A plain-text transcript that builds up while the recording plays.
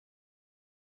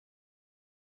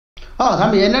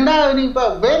தம்பி என்னண்டா நீ இப்போ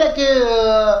வேலைக்கு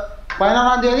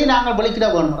 11ஆம் தேதி நாங்கள் வெளிக்கிட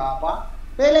போகணும்டாப்பா.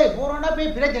 வேலைக்கு போகிறோன்னா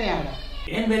போய் பிரச்சனையாகல.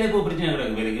 ஏன் வேலைக்கு போய் பிரச்சனை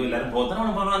கிடையாது? வேலைக்கு எல்லாரும் போகிறோம்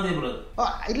 11ஆம் தேதி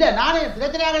இல்லை நானே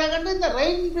பிரச்சனையாக கண்டு இந்த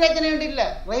ரெயின் பிரச்சனை இல்லை.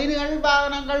 ரெயின்கள்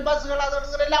வாகனங்கள் பஸ்ஸுகள்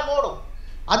அதோடு எல்லாம் ஓடும்.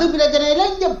 அது பிரச்சனை இல்லை.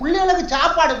 இந்த பிள்ளைகளுக்கு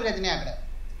சாப்பாடு பிரச்சனையாக கிடையாது.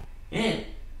 ஏன்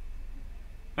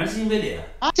மனுஷன் வேலையா?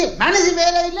 சரி மனுஷன்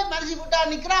வேலை இல்லை. மனுஷி விட்டா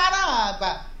நிற்கிறான். ஆனால்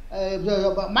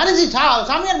இப்போ மனுஷி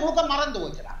சமையல் முழுக்க மறந்து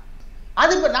போச்சுறான்.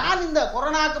 அது இப்போ நான் இந்த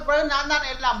கொரோனாவுக்கு பிறகு நான் தானே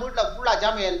எல்லாம் வீட்டில் ஃபுல்லாக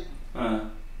சமையல்.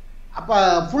 அப்போ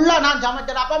ஃபுல்லாக நான்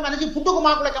சமைச்சேன். அப்போ மனுஷி புட்டுக்கு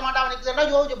மாக்குள்ள சமாட்டா நிற்கிறதா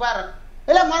யோசிச்சு பாரு.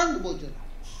 எல்லாம் மறந்து போச்சு.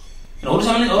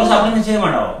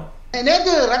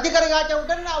 நேற்று ரத்திக்கரை காய்ச்ச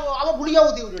விட்டேன்னு அவள் புளியா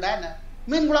ஊற்றி விட்டுடா. என்ன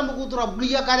மீன் குழம்பு ஊற்றுறா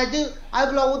புளியா கரைச்சி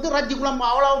அதுக்குள்ள ஊற்றி ரத்தி குழம்பு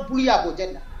அவ்வளோ புளியா போச்சு.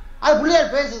 என்ன அது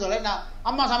பிள்ளைகள் பேசுதோட என்ன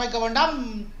அம்மா சமைக்க வேண்டாம்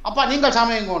அப்பா நீங்கள்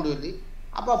சமையங்க கொண்டு வந்து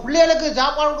அப்போ பிள்ளைகளுக்கு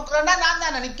சாப்பாடு கொடுக்குறேன்னா நான்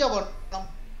தானே நிற்க வேணும்.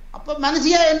 அப்போ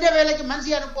மனுஷியா எந்த வேலைக்கு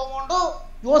மனுஷியா அனுப்போமோண்டு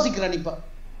யோசிக்கிறேன். இப்போ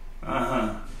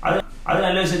அது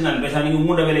நல்ல விஷயம் தான். பேச நீங்கள்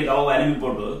உங்களோட வேலைக்கு அவ அனுப்பி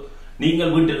போட்டு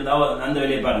நீங்கள் வீட்டு இருந்தா அந்த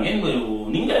வேலையை பாருங்க.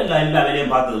 நீங்கள் எல்லா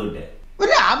வேலையும் பார்த்தது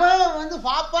விட்டு அவ வந்து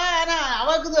பாப்பா. ஆனால்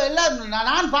அவருக்கு எல்லாம்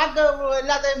நான் பார்க்க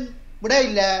எல்லாத்தையும் விட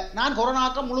இல்லை. நான்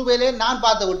கொரோனாக்க முழு வேலையை நான்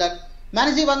பார்த்து விட்டேன்.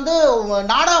 மனுஷி வந்து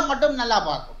நாடகம் மட்டும் நல்லா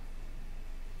பார்க்கும்,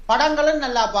 படங்களும்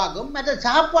நல்லா பார்க்கும். மற்ற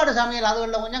சாப்பாடு சமையல்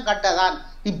அதுகளில் கொஞ்சம் கட்டதான்.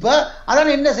 இப்போ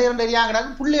அதான் என்ன செய்யணும் தெரியாங்கிறாங்க.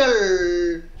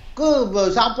 பிள்ளைகளுக்கு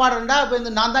சாப்பாடுண்டா இப்போ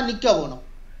இந்த நான் தான் நிற்க வேணும்.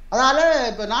 அதனால்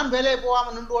இப்போ நான் வேலையை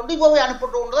போகாமல் நின்று கொண்டு இப்போ போய்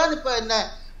அனுப்பிட்டு கொண்டு தான் இப்போ என்ன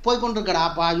போய்கொண்டிருக்கடா.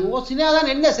 அப்பா யோசனையாக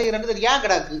தான் என்ன செய்யறேன்னு தெரியா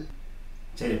கிடக்கு.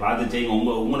 சரி பார்த்து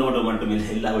செய்யுங்க. உங்களை விட மட்டும் இல்லை,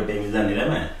 எல்லா வீட்டையும் இதுதான்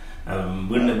நிலைமை.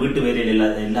 வீட்டு வேலையில்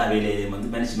எல்லா வேலையும் வந்து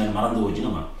மனுஷி மேலே மறந்து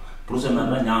போச்சுங்கம்மா. புருஷன்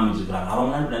மேலாம் ஞாபகம் வச்சுருக்கிறாங்க.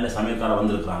 அவங்களாம் நல்ல சமையல்கார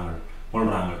வந்திருக்கிறாங்க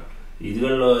கொள்றாங்க.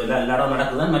 இதுகள் எல்லாம் எல்லா இடம்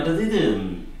நடக்குதான். மற்றது இது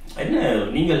என்ன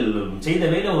நீங்கள் செய்த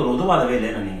வேலை ஒரு உதவாத வேலை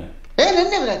என்ன? நீங்கள்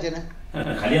என்ன பிரச்சனை?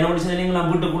 கல்யாணம் முடிச்சது நீங்களா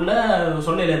வீட்டுக்குள்ள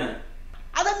சொல்லல?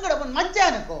 அதங்கட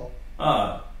மச்சானுக்கோ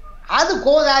அது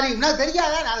கோதாரின்னா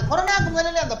தெரியாதான். அது கொரோனாக்கு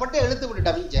முதல்ல அந்த பட்டை இழுத்து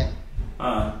விட்டுட்டா வீச்சேன்.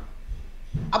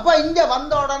 அப்ப இங்க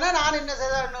வந்த உடனே நான் என்ன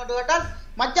செய்தேன்னு கேட்டால்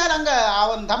மச்சான் அங்க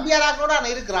அவன் தம்பியாராக்களோட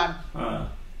இருக்கிறான்.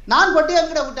 நான் பட்டி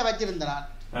அங்கிட்ட விட்ட வச்சிருந்தான்.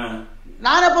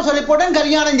 நான் அப்ப சொல்லி போட்டேன்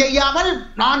கல்யாணம் செய்யாமல்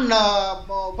நான்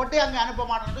பட்டி அங்க அனுப்ப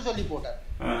மாட்டேன்னு சொல்லி போட்டேன்.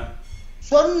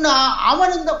 சொன்னா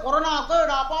அவன் இந்த கொரோனாவுக்கு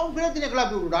அப்பாவும் பிரச்சனை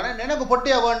கிளப்பி விட்டான். எனக்கு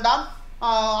பொட்டிய வேண்டாம்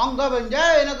அங்க வெஞ்ச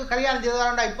எனக்கு கல்யாணம்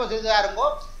செய்தாண்டா இப்ப செய்தாருங்கோ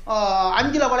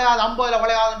 5ல விளையாது 50ல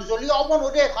விளையாதுன்னு சொல்லி அவன்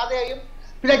ஒரே கதையையும்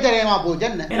பிரச்சனையுமா போச்சு.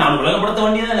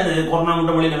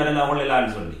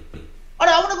 சொல்லி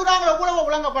அவனுக்கு நாங்கள் உலக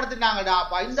விளங்கப்படுத்தினாங்கடா.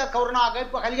 அப்பா இந்த கொரோனாக்கு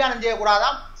இப்ப கல்யாணம்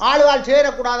செய்யக்கூடாதாம், ஆளுவாள்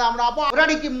சேரக்கூடாதாம்டா. அப்போ ஒரு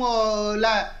அடிக்கு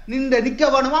நிக்க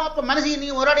வேணுமா? அப்ப மனசு நீ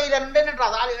ஒரு அடியில நின்றா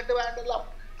ஆளு கட்டு வேண்டாம்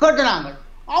கேட்டுனாங்க.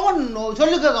 அவன்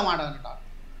சொல்லி கேட்க மாட்டான்ட்டான்.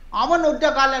 அவன் ஒற்ற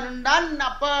காலில் நின்றான்.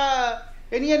 அப்ப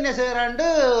இனி என்ன செய்யறான்ட்டு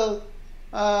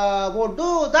போட்டு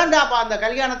தாண்டாப்பா அந்த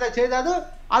கல்யாணத்தை செய்தது.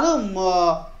 அதுவும்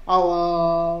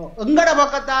எங்கட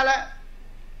பக்கத்தால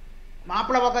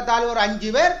மாப்பிள்ளை பக்கத்தால ஒரு 5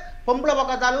 பேர், பொம்பளை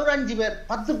பக்கத்தால ஒரு 5 பேர்,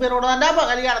 10 பேரோட தாண்டாப்பா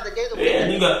கல்யாணத்தை செய்து.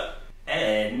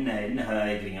 என்ன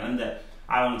அந்த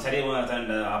அவன் சரி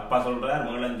அப்பா சொல்றார்,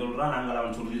 மகளன் சொல்றான், நாங்கள்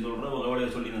அவன் சுருதி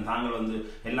சொல்றோம் சொல்லி தாங்கள் வந்து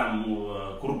எல்லாம்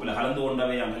குரூப்ல கலந்து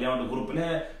கொண்டவை கல்யாண குரூப்ல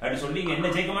அப்படின்னு சொல்லி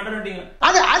என்ன ஜெயிக்க மாட்டேன்.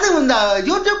 அது இந்த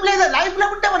யூடியூப்ல லைவ்ல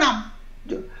விட்டவனாம்.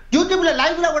 யூடியூப்ல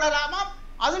லைவ்ல விடலாமா?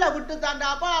 அதுல விட்டு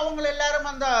தாண்டாப்பா அவங்க எல்லாரும்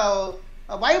அந்த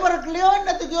வைபருக்குலயோ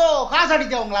என்னத்துக்கோ காசு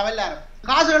அடிச்சவங்களா எல்லாரும்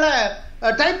காசுகளை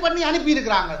டைப் பண்ணி அனுப்பி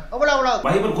இருக்கிறாங்க. எவ்வளவு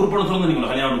வைபர் குரூப்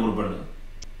சொல்லுங்க கல்யாண குரூப்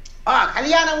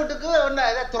கல்யாண வீட்டுக்கு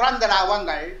துறந்தடா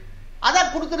அவங்க அதை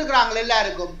கொடுத்துருக்குறாங்க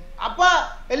எல்லாருக்கும். அப்ப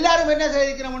எல்லாரும் என்ன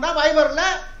செய்திருக்கணும்னா வைபர்ல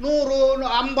 100,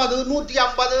 50,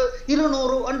 150,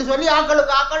 200 என்று சொல்லி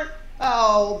ஆக்களுக்கு ஆக்கள்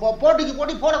போட்டிக்கு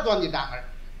போட்டி போட துவங்கிட்டாங்க.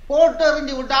 போட்டு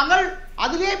எறிஞ்சு விட்டாங்க.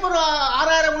 அதுலயே இப்போ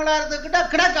 6000 7,000 கிட்ட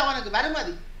கிடக்கு அவனுக்கு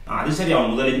வருமதி. அது சரி,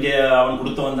 அவன் முதல் இங்கே அவன்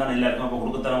கொடுத்தவன் தானே எல்லாருக்கும். அப்போ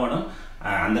கொடுக்கத்தான வேணும்.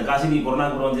 அந்த காசு நீ கொரோனா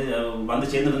கூட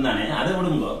வந்து சேர்ந்துருந்தானே அதை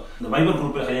விடுங்க. இந்த வைபர்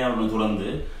குரூப்ல கல்யாணம் தொடர்ந்து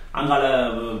அங்கால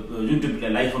யூடியூப்ல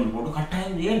லைஃப் ஒன்று போட்டு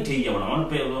கட்டாயம் ஏன் செய்யணும். அவன்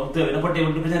விடப்பட்ட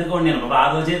விட்டு பேச இருக்க வேண்டிய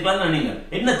அதை சேர்க்கலாம். நீங்க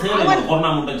என்ன தேவை கொரோனா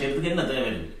மூட்டை சேர்த்துக்கு என்ன தேவை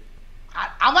இருக்கு?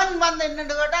 அவன் வந்து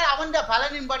என்னன்னு கேட்டால் அவன்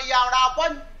பலனின்படியாவடா. அப்போ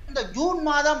இந்த ஜூன்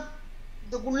மாதம்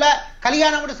இதுக்குள்ள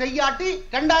கல்யாணம் கூட செய்யாட்டி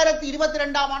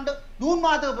 2022ஆம் ஆண்டு ஜூன்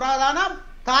மாதத்துக்கு பிராதானம்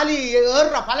தாலி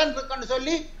ஏறுற பலன் இருக்குன்னு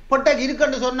சொல்லி பொட்டைக்கு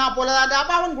இருக்குன்னு சொன்னா போலதான்.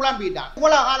 அப்ப அவன் குழம்பிட்டான்.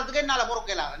 இவ்வளவு காலத்துக்கு என்னால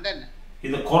பொறுக்கலாம். என்ன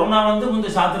இது கொரோனா வந்து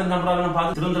முந்தைய சாத்திரம் தம்பராக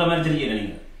பார்த்து திருந்துற மாதிரி தெரியுங்க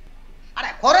நீங்க. ஆனா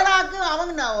கொரோனாக்கு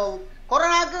அவங்க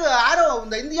கொரோனாக்கு யாரோ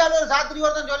இந்த இந்தியாவில் ஒரு சாத்திரி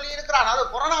ஒருத்தன் சொல்லி இருக்கிறான். அது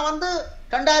கொரோனா வந்து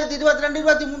 2022,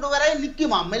 2023 வரை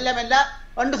நிக்குமா மெல்ல மெல்ல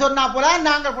என்று சொன்னா போல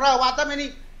நாங்கள் பார்த்தோம் இனி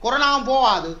கொரோனாவும்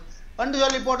போவாது என்று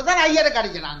சொல்லி போட்டுதான் ஐயரை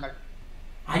கிடைக்க நாங்கள்.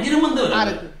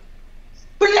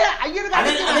 பிள்ளை ஐயருக்கு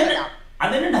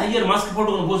அது என்ன ஐயர் மாஸ்க்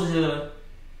போட்டு பூசை செய்தவர்?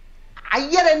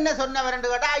 ஐயர் என்ன சொன்னவர்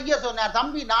கேட்டா, ஐயர் சொன்னார்,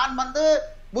 தம்பி நான் வந்து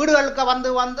வீடுகளுக்கு வந்து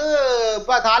வந்து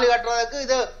இப்ப தாலி கட்டுறதுக்கு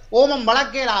இது ஓமம்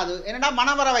வளர்க்கலாது, என்னடா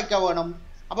மணவர வைக்க வேணும்,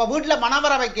 அப்ப வீட்டுல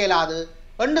மணவர வைக்கலாது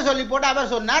என்று சொல்லி போட்டு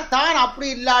அவர் சொன்னார். தான் அப்படி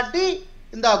இல்லாட்டி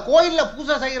இந்த கோயில்ல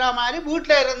பூசை செய்யற மாதிரி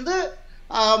வீட்டுல இருந்து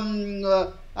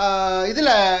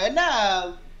இதுல என்ன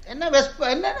என்ன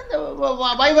என்ன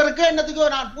வைவருக்கு என்னத்துக்கோ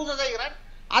நான் பூசை செய்கிறேன்,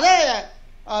 அதே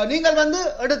நீங்கள் வந்து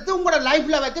எடுத்து உங்களோட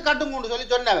லைஃப்ல வச்சு கட்டுங்கன்னு சொல்லி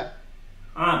சொன்னவர்.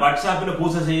 வாட்ஸ்அப்ல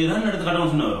பூசை செய்யறேன்னு எடுத்து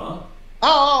கட்டணும் சொன்னவரோ?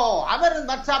 அவர்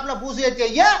வாட்ஸ்அப்ல பூசையை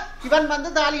செய்ய இவன் வந்து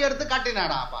தாலி எடுத்து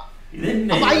கட்டினாடாப்பா.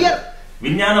 ஐயர்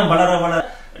விஞ்ஞானம் வளர வளர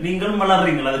நீங்களும்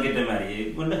வளர்றீங்களா? அது கேட்ட மாதிரி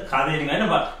கதை.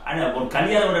 ஒரு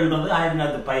கல்யாணம்ன்றது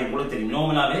 1000 பையன் கூட தெரியும்.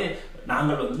 நோமலாவே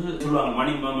நாங்கள் வந்து சொல்லுவாங்க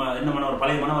மணி என்ன மனவர்,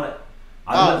 பழைய மனவரை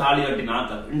அதுல தாலி கட்டி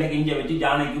நாக்கள் இன்றைக்கு இங்க வச்சு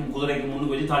ஜானைக்கும் குதிரைக்கும்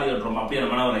முன்னுக்கு வச்சு தாலி கட்டுறோம். அப்படியே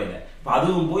மனவரையில இப்ப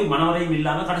அதுவும் போய் மனவரையும்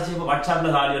இல்லாம கடைசி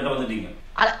வாட்ஸ்அப்ல தாலி கட்ட வந்துட்டீங்க.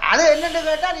 அது என்னன்னு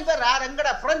கேட்டா, இவர் எங்கட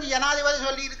பிரெஞ்சு ஜனாதிபதி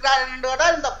சொல்லி இருக்கிறார் என்று கேட்டா,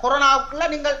 இந்த கொரோனாவுக்குள்ள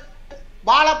நீங்கள்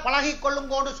வாழ பழகி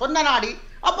கொள்ளுங்கோன்னு சொன்ன நாடி,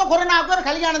 அப்ப கொரோனாவுக்கு ஒரு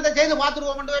கல்யாணத்தை செய்து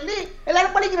பார்த்துருவோம் சொல்லி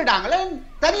எல்லாரும் படிக்கிறாங்களே.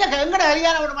 தனியா எங்கட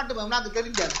கல்யாணம் மட்டுமே எனக்கு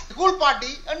தெரிஞ்ச ஸ்கூல்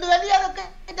பார்ட்டி என்று சொல்லி அதை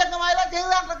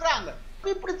செய்துதான் இருக்கிறாங்க.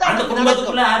 அந்த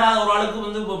குடும்பத்துக்குள்ள யாராவது ஒரு ஆளுக்கு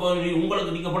வந்து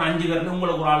உங்களுக்கு நீங்க போன 5 பேருக்கு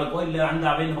உங்களுக்கு ஒரு ஆளுக்கோ இல்ல அந்த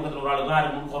அவையின் பக்கத்துல ஒரு ஆளுக்கோ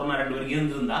யாருக்கு கொரோனா 2 பேருக்கு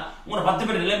இருந்திருந்தா உங்களை 10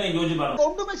 பேர் நிலைமை யோசிச்சு பாருங்க.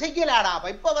 ஒன்றுமே செய்யலாடா.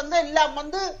 இப்ப வந்து எல்லாம்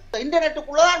வந்து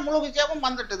இன்டர்நெட்டுக்குள்ளதான் முழு விஷயமும்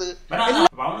வந்துட்டுது.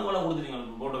 அவனுக்கு கொடுத்துருங்க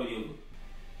போட்டோ வீடியோக்கு.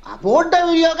 போட்டோ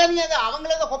வீடியோக்கா நீ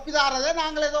அவங்கள ஏதோ கொப்பி தாரத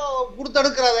நாங்கள ஏதோ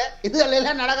கொடுத்தெடுக்கிறத இது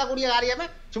எல்லாம் நடக்கக்கூடிய காரியமே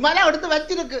சும்மாலாம் எடுத்து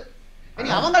வச்சிருக்கு.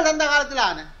 அவங்க தந்த காலத்துல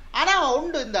ஆனா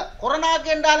உண்டு இந்த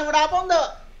கொரோனாக்கு என்றாலும் விடாப்ப இந்த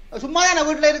சும்மாதான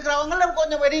வீட்டுல இருக்கிறவங்க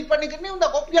கொஞ்சம் எடிட் பண்ணிக்கிட்டு இந்த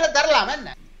கொப்பிகளை தரலாம்.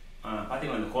 என்ன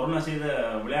பாத்தீங்களா இந்த கொரோனா செய்த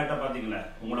விளையாட்டை பாத்தீங்களா?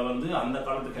 உங்களை வந்து அந்த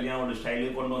காலத்து கல்யாணோட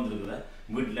ஸ்டைலுக்கு கொண்டு வந்துருக்குது.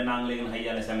 வீட்டுல நாங்களே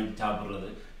ஹையால சமைச்சு சாப்பிடுறது,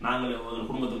 நாங்களே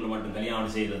குடும்பத்துக்குள்ள மட்டும்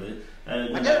கல்யாணம் செய்யறது,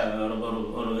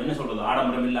 ஒரு என்ன சொல்றது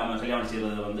ஆடம்பரம் இல்லாம கல்யாணம்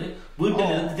செய்யறது வந்து வீட்டுல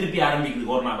இருந்து திருப்பி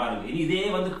ஆரம்பிக்குது கொரோனா. பாருங்க இனி இதே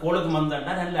வந்து கோளுக்கு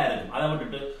வந்தாண்டா நல்லா இருக்கும். அதை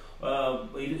விட்டுட்டு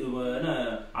என்ன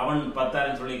அவன்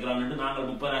 10,000 சொல்லிக்கிறான்னு நாங்கள்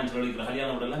 30,000 சொல்லிக்கிற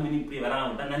கல்யாணம் விடலாம். இனி இப்படி வராம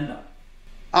விட்டா நல்லா.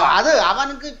 அது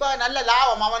அவனுக்கு இப்ப நல்ல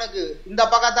லாபம். அவனுக்கு இந்த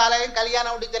பக்கத்தாலையும்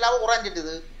கல்யாணம் விட்டு செலவு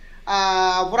குறைஞ்சிட்டுது.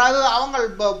 பிறகு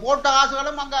அவங்க போட்ட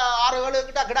காசுகளும் அங்க 6-7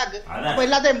 கிட்ட கிடாக்கு. அப்ப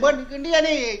எல்லாத்தையும்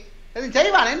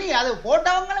செய்வானே நீ அது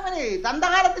போட்டவங்களும் தந்த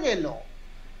காலத்துக்கு இல்லை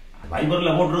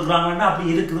வைபர்ல போட்டுருக்காங்கன்னா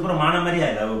அப்படி இருக்குது. மான மாதிரியா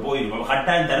போயிடும்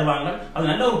கட்டாயம் தருவாங்க.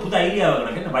 அது நல்ல ஒரு புது ஐடியாவை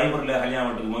கிடக்கு வைபர்ல கல்யாணம்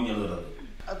வீட்டுக்கு மோங்கி எழுதுறது.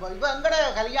 இப்ப எங்கட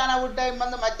கல்யாண வீட்டையும்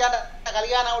வந்து மச்சான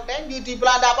கல்யாண வீட்டையும்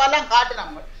யூடியூப்ல அந்த அப்பெல்லாம்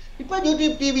காட்டுனாங்க. இப்ப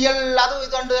யூடியூப் டிவிகள் அது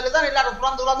இதுதான் எல்லாரும்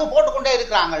புறந்து போட்டுக்கொண்டே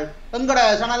இருக்கிறாங்க. எங்கட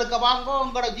சேனலுக்கு வாங்க,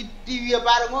 உங்களோட டிவியை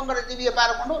பாருங்க, உங்களோட டிவியை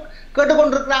பாருங்க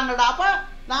கேட்டுக்கொண்டு இருக்கிறாங்கடா. அப்ப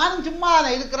நானும் சும்மா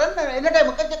இருக்கிறேன். என்னுடைய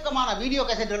எக்கச்சக்கமான வீடியோ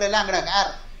கேசட்டுகள் எல்லாம் கிடைக்க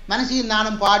மனசியும்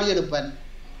நானும் பாடி எடுப்பேன்.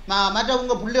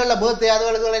 மற்றவங்க பிள்ளைகள பர்த்டே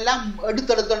அதுகள் எல்லாம்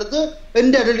எடுத்து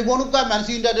எந்த டெலிபோனுக்கா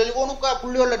மனசின் டெலிபோனுக்கா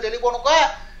பிள்ளைகள டெலிபோனுக்கா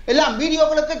எல்லாம்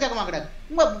வீடியோக்களுக்கு எக்கச்சக்கமா கிடக்கு.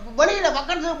 உங்க வெளியில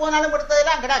வக்கன்ஸுக்கு போனாலும்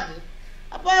எடுத்ததெல்லாம் கிடாக்கு.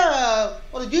 அப்ப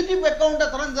ஒரு யூடியூப் அக்கௌண்ட்டை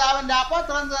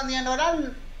திறந்து தந்தீங்கன்றால்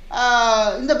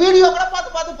இந்த வீடியோக்களை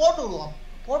பார்த்து போட்டு விடுவோம்.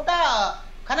 போட்டா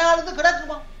கனகாலத்து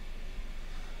கிடக்குமா?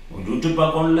 யூடியூப்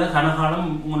அக்கௌண்ட்ல கனகாலம்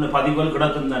பதிவுகள்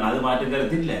கிடக்கும் தானே, அது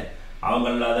மாற்றுக்கிறது இல்லை.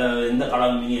 அவங்க அதை எந்த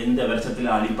காலம் எந்த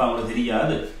வருஷத்துல அழிப்பாங்களோ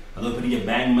தெரியாது. அது பெரிய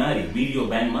பேங்க் மாதிரி, வீடியோ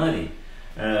பேங்க் மாதிரி.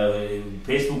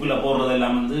 ஃபேஸ்புக்கில்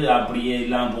போடுறதெல்லாம் வந்து அப்படியே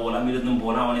இல்லாமல் போகலாம், இருந்தும்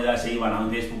போகலாம். அவன் ஏதாவது செய்வான்.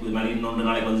 அவன் ஃபேஸ்புக் மாதிரி இன்னொன்று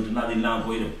நாளைக்கு வந்துட்டுனா அது இல்லாமல்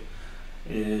போயிடும்.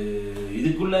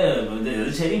 இதுக்குள்ள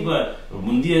சரி. இப்ப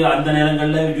முந்தைய அந்த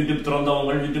நேரங்கள்ல யூடியூப்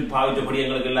திறந்தவங்க யூடியூப் பாவிச்சபடி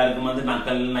எங்களுக்கு எல்லாருக்கும் வந்து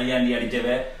நக்கல் நையாண்டி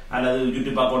அடிச்சவை அல்லது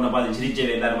யூடியூப் அக்கௌண்ட்டை பார்த்து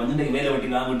சிரிச்சவை எல்லாரும் வந்து இன்னைக்கு வேலை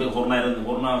வெட்டிலாம் வீட்டு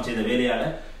கொரோனா செய்த வேலையால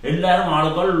எல்லாரும்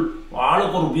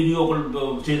ஆளுக்கு ஒரு வீடியோக்கள்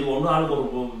செய்து கொண்டு ஆளுக்கு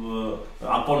ஒரு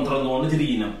அக்கௌண்ட் திறந்து கொண்டு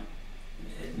திரியினோம்.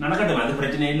 நடக்கட்டும், அது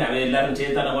பிரச்சனை இல்லை. அவை எல்லாரும்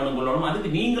சேர்த்தான வேணும் கொள்ளணும். அதுக்கு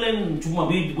நீங்களே சும்மா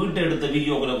வீட்டை எடுத்த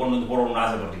வீடியோக்களை கொண்டு வந்து போடணும்னு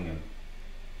ஆசைப்படுறீங்க.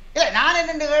 இல்ல நான்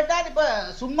என்னன்னு கேட்டா, இப்ப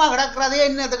சும்மா கிடக்குறதே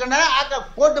என்னதுக்குன்னா ஆக்கள்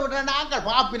போட்டு விட்டு ஆக்கள்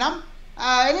பாப்பினம்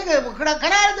எனக்கு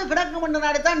கனாரத்து கிடக்கும்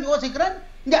நாடித்தான் யோசிக்கிறேன்.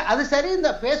 இங்க அது சரி. இந்த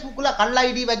பேஸ்புக்ல கள்ள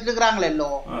ஐடி வச்சிருக்கிறாங்களோ,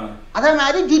 அதே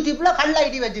மாதிரி யூடியூப்ல கள்ள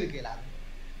ஐடி வச்சிருக்கீங்களா?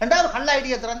 2வது கள்ள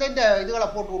ஐடியை திறந்து இந்த இதுகளை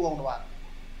போட்டு விடுவாங்க.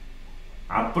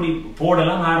 அப்படி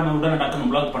போடலாம். ஆரம்ப உடனே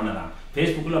டக்குன்னு பிளாக் பண்ணலாம்.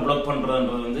 ஃபேஸ்புக்கில் பிளாக்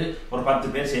பண்ணுறதுன்றது வந்து ஒரு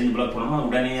 10 பேர் சேர்ந்து பிளாக் பண்ணணும்.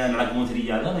 உடனே நடக்குமோ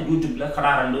தெரியாது. அந்த யூடியூப்ல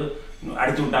கடாரண்டு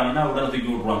அடிச்சு விட்டாங்கன்னா உடனே தூக்கி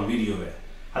விட்டுருவாங்க வீடியோவை.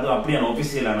 அது அப்படியான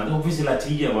ஒஃபிஷியலானது. ஒஃபிஷியலாக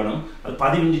செய்ய வேணும். அது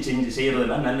பதிவிஞ்சு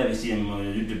செய்யறதுலாம் நல்ல விஷயம்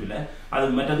யூடியூப்ல.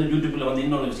 அது மற்றது யூடியூப்ல வந்து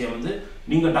இன்னொரு விஷயம் வந்து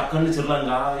நீங்க டக்குன்னு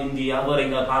ஸ்ரீலங்கா இந்தியா வேற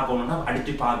எங்க பார்க்கணும்னா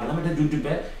அடிச்சு பார்க்கலாம். மற்ற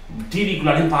யூடியூப்பை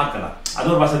டிவிக்குள்ளாலையும் பார்க்கலாம். அது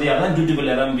ஒரு வசதியாக தான்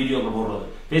யூடியூப்ல எல்லாம் வீடியோக்கள் போடுறது.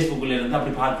 ஃபேஸ்புக்ல இருந்து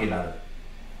அப்படி பார்க்க இல்லாது.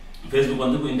 ஃபேஸ்புக்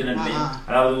வந்து இன்டர்நெட்லையும்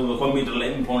அதாவது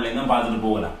கம்ப்யூட்டர்லையும் ஃபோன்லையும் தான் பார்த்துட்டு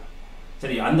போகலாம்.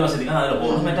 சரி, அந்த வசதிக்காக அதில்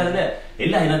போகணும். மற்ற அதில்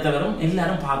எல்லா இனத்தவரும்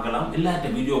எல்லாரும் பார்க்கலாம், எல்லார்ட்ட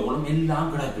வீடியோக்களும்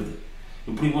எல்லாம் கிடக்குது.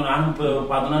 இப்படி நானும் இப்போ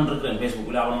பார்க்கலான்னு இருக்கிறேன்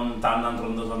ஃபேஸ்புக்கில். அவனும் தான்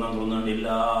திறந்தான்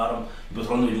எல்லாரும் இப்போ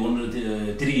திறந்து வச்சு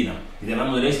கொண்டு திரிகினான்.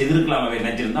 இதெல்லாம் முதலே செய்திருக்கலாம், அவை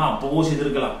நினைச்சிருந்தா அப்போவோ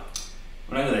செய்திருக்கலாம்.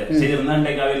 விளங்குது, செய்திருந்தா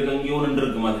இன்றைக்கு அவைகளுக்கு எங்கேயோ நின்று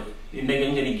இருக்கும். அது இன்றைக்கு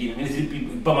எங்கே நிற்கணும், திருப்பி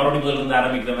இப்போ மறுபடியும் முதல்ல இருந்து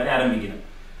ஆரம்பிக்கிற மாதிரி ஆரம்பிக்கணும்.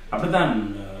 அப்படித்தான்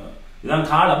இதுதான்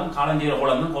காலம் செய்கிற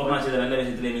கோலம் தான். கொரோனா செய்த நல்ல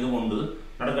விஷயத்துல இது கொண்டு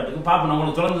நடக்கட்டுக்கு பார்ப்போம்.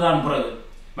 நம்மளுக்கு திறந்து தான் பிறகு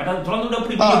பட் அது திறந்து விட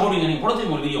எப்படி வீடியோ போடுவீங்க? நீங்கள் போட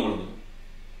தெரியும் வீடியோ உங்களுக்கு?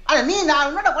 நீ நான்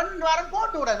உன்னோட கொண்டு வரேன்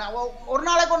போட்டு விட. நான் ஒரு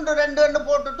நாளை கொண்டு ரெண்டு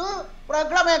போட்டுட்டு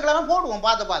கிழமை போடுவோம்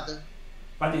பார்த்து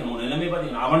பார்த்தீங்கன்னா எல்லாமே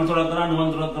பார்த்தீங்கன்னா அவன் துறக்கிறான்,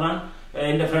 இவன் துறக்கிறான்,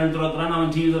 என் ஃப்ரெண்ட் துறக்கிறான்,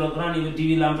 அவன் டிவி துறக்கிறான், இவன்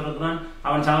டிவி இல்லாமல் துறக்கிறான்,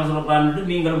 அவன் சேனல் துறக்கிறான்னு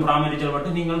நீங்களும் பராமரிச்சல்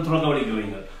பட்டு நீங்களும் துறக்க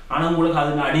வலிக்கிறீங்க. ஆனால் உங்களுக்கு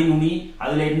அது அடிநுனி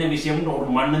அதில் என்ன விஷயம்னு ஒரு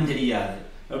மண்ணும் தெரியாது.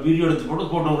 வீடியோ எடுத்து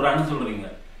போட்டு விடுறான்னு சொல்றீங்க.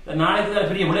 நாளைக்கு தான்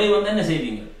பெரிய விளைவு வந்து என்ன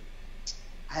செய்வீங்க?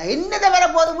 என்னதை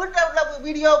வரப்போகுது? வீட்டுல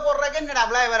வீடியோ போடுறதுக்கு என்னடா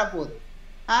விளைவு வரப்போகுது?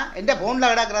 எந்த போன்ல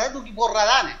கிடக்கிறத தூக்கி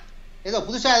போடுறதானே? ஏதோ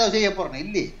புதுசா ஏதோ செய்ய போறேன்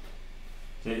இல்லையே.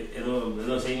 சரி, ஏதோ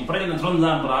செய்யுங்க.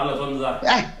 சொல்லுதான்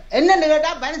என்னன்னு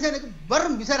கேட்டா மனுஷனுக்கு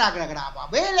வெறும் விசரா கிடக்குறாப்பா.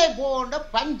 வேலை போகண்ட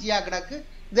பஞ்சியா கிடக்கு.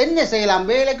 இது என்ன செய்யலாம்?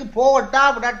 வேலைக்கு போகட்டா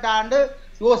விடட்டான்னு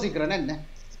யோசிக்கிறேன். என்ன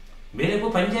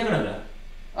வேலைக்கு பஞ்சியா கிடக்கு?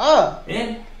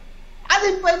 அது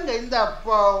இப்ப இந்த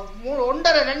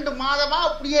 1.5-2 மாதமா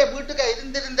அப்படியே வீட்டுக்கு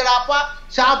இருந்திருந்தடாப்பா.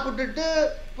 சாப்பிட்டுட்டு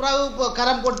பிறகு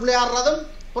கரம் போட்டு விளையாடுறதும்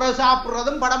பிறகு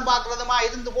சாப்பிடுறதும் படம் பார்க்கறதுமா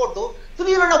இருந்து போட்டு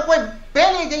திடீர்னு போய்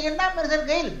வேலையை செய்யணும்னா மனுஷன்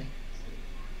கையில்.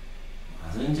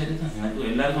 அதுவும் சரிதான். எனக்கு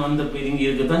எல்லாருக்கும் வந்து ஃபீலிங்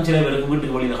இருக்குதான். சில பேருக்கு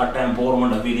வீட்டுக்கு வழியில கட்டாயம்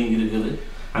போகிறோம்ன்ற ஃபீலிங் இருக்குது.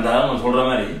 அந்த அவங்க சொல்ற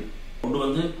மாதிரி கொண்டு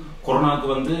வந்து கொரோனாவுக்கு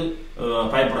வந்து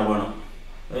பயப்பட வேணும்.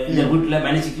 இந்த வீட்டுல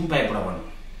மனுஷிக்கும் பயப்பட வேணும்.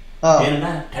 ஏன்னா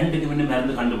 2க்கு முன்ன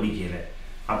மருந்து கண்டுபிடிக்கல.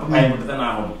 அப்ப பயப்பட்டு தான்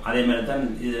ஆகணும். அதே மாதிரி தான்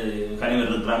இது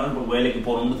கனிவர் இருக்கிறாங்க. இப்போ வேலைக்கு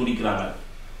போகணும்னு துடிக்கிறாங்க.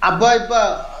 அப்ப இப்ப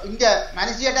இங்க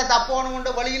மனுஷியிட்ட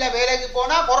தப்போணும் வழியில வேலைக்கு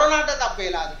போனா கொரோனாட்ட தப்ப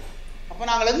இல்லாது. அப்ப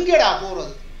நாங்கள் எங்கேடா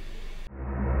போறது?